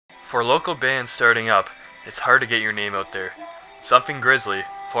For local bands starting up, it's hard to get your name out there. Something Grizzly,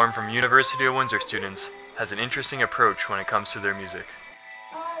 formed from University of Windsor students, has an interesting approach when it comes to their music.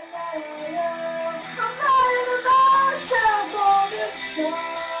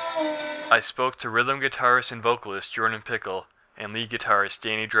 I spoke to rhythm guitarist and vocalist Jordan Pickle and lead guitarist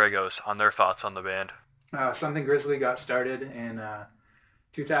Danny Dragos on their thoughts on the band. Something Grizzly got started in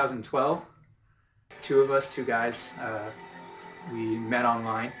 2012. Two guys, we met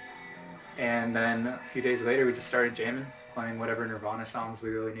online, and then a few days later we just started jamming, playing whatever Nirvana songs we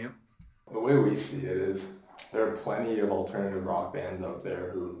really knew. The way we see it is there are plenty of alternative rock bands out there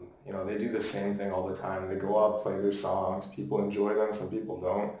who, they do the same thing all the time. They go out, play their songs, people enjoy them, some people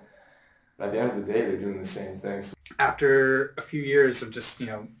don't. But at the end of the day, they're doing the same thing. After a few years of just,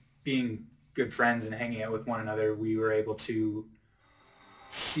 being good friends and hanging out with one another, we were able to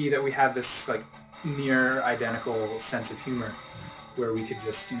see that we had this near identical sense of humor where we could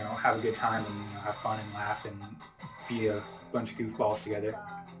just, have a good time and have fun and laugh and be a bunch of goofballs together.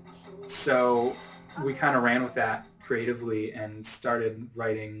 So we kind of ran with that creatively and started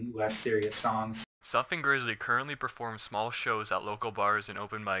writing less serious songs. Something Grizzly currently performs small shows at local bars and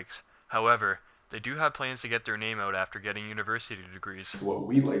open mics. However, they do have plans to get their name out after getting university degrees. So what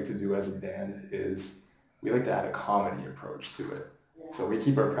we like to do as a band is we like to add a comedy approach to it. So we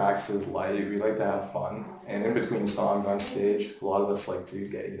keep our practices light, we like to have fun, and in between songs on stage, a lot of us like to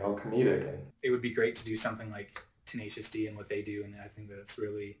get, comedic. And it would be great to do something like Tenacious D and what they do, and I think that it's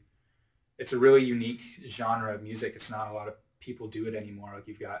a really unique genre of music. It's not a lot of people do it anymore.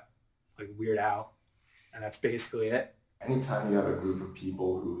 You've got Weird Al, and that's basically it. Anytime you have a group of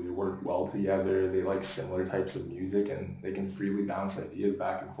people who they work well together, they like similar types of music, and they can freely bounce ideas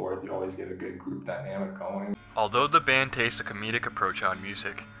back and forth, you always get a good group dynamic going. Although the band takes a comedic approach on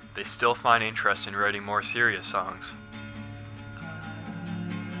music, they still find interest in writing more serious songs.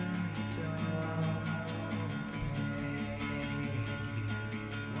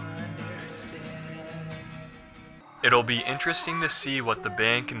 It'll be interesting to see what the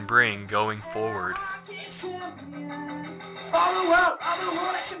band can bring going forward.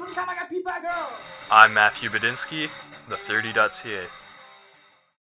 I'm Matthew Badinsky, the 30.ca.